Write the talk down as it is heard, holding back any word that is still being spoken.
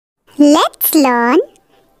Let's learn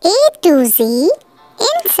A to Z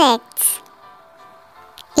insects.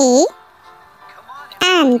 A.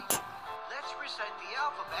 Ant. Let's recite the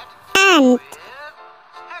alphabet Ant. with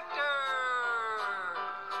Hector.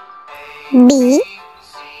 B.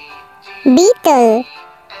 Beetle. F,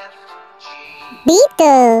 G,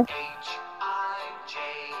 Beetle. H, I, J,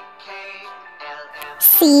 K, L, M,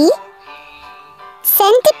 C.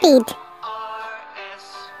 Centipede. R, S,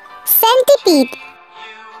 Centipede. U,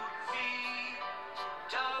 V,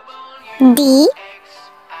 W, D. X,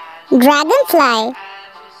 and Dragonfly.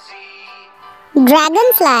 Z.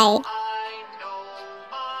 Dragonfly. I know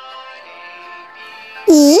my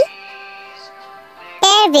E. ABCs.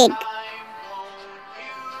 Earwig. Time won't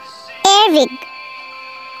you sing Earwig. with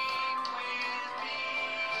me?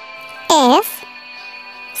 F.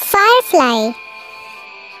 Firefly.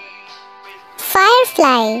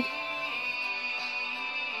 Firefly.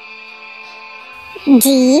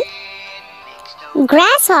 G.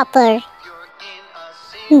 Grasshopper. You're in a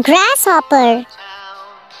city Grasshopper. town.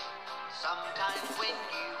 Sometimes when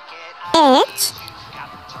you get H.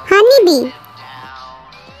 Honeybee. down,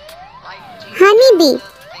 writing Honeybee.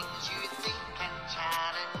 things you think can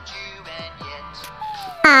challenge you, and yet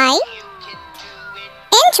I. you can do it.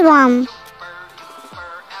 Inchworm. Super duper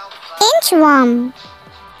alpha. Inchworm. You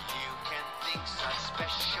can think such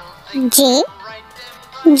special things. J. Write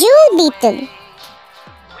them Jewel beetle.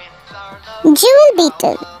 with our love Jewel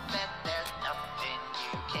beetle. alphabet. There's nothing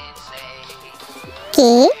you can say. K.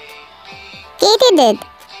 Katydid.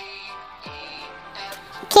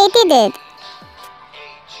 Katydid. H,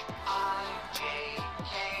 I, J,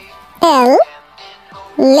 K, L. M, N,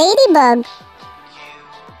 O, Ladybug. U,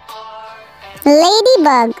 R, S,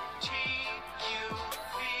 Ladybug. T, U,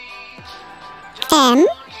 V, M.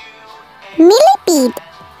 Millipede.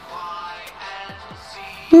 Y, and Z.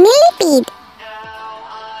 Millipede. Now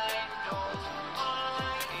I know my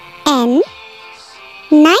N.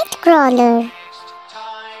 Nightcrawler. next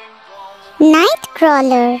time won't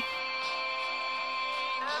Nightcrawler.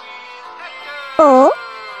 O.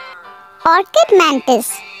 Orchid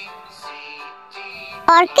mantis.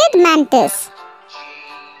 Orchid mantis.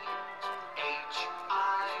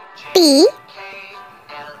 P.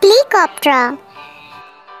 Plecoptera.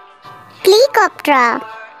 Plecoptera.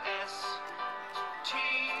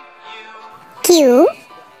 Q.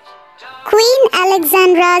 Queen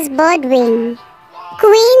Alexandra's birdwing.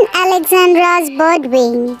 Queen Alexandra's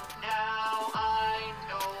birdwing.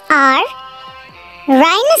 R.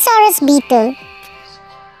 Rhinoceros beetle.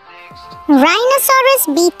 Rhinoceros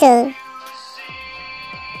beetle.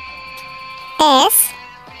 S.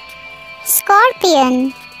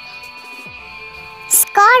 Scorpion.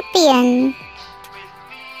 Scorpion.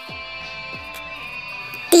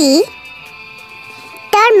 T.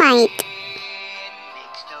 Termite.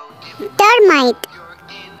 Termite.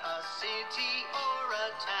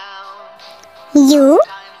 U.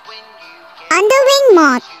 Underwing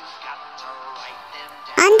moth.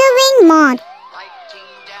 Underwing moth.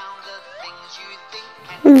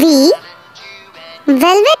 V.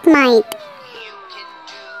 Velvet mite.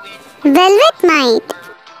 Velvet mite.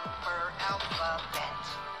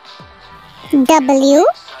 W.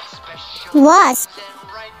 Wasp.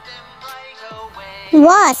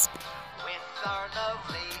 Wasp.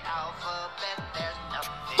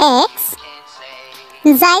 X.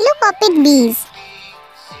 Xylocopid bees.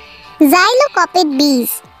 Xylocopid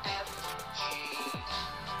bees.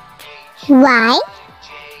 Y.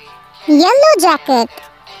 Yellow jacket.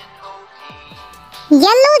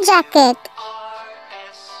 Yellow jacket.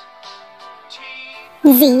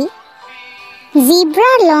 Z.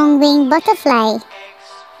 Zebra long-winged butterfly.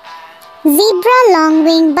 Zebra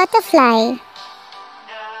long-winged butterfly.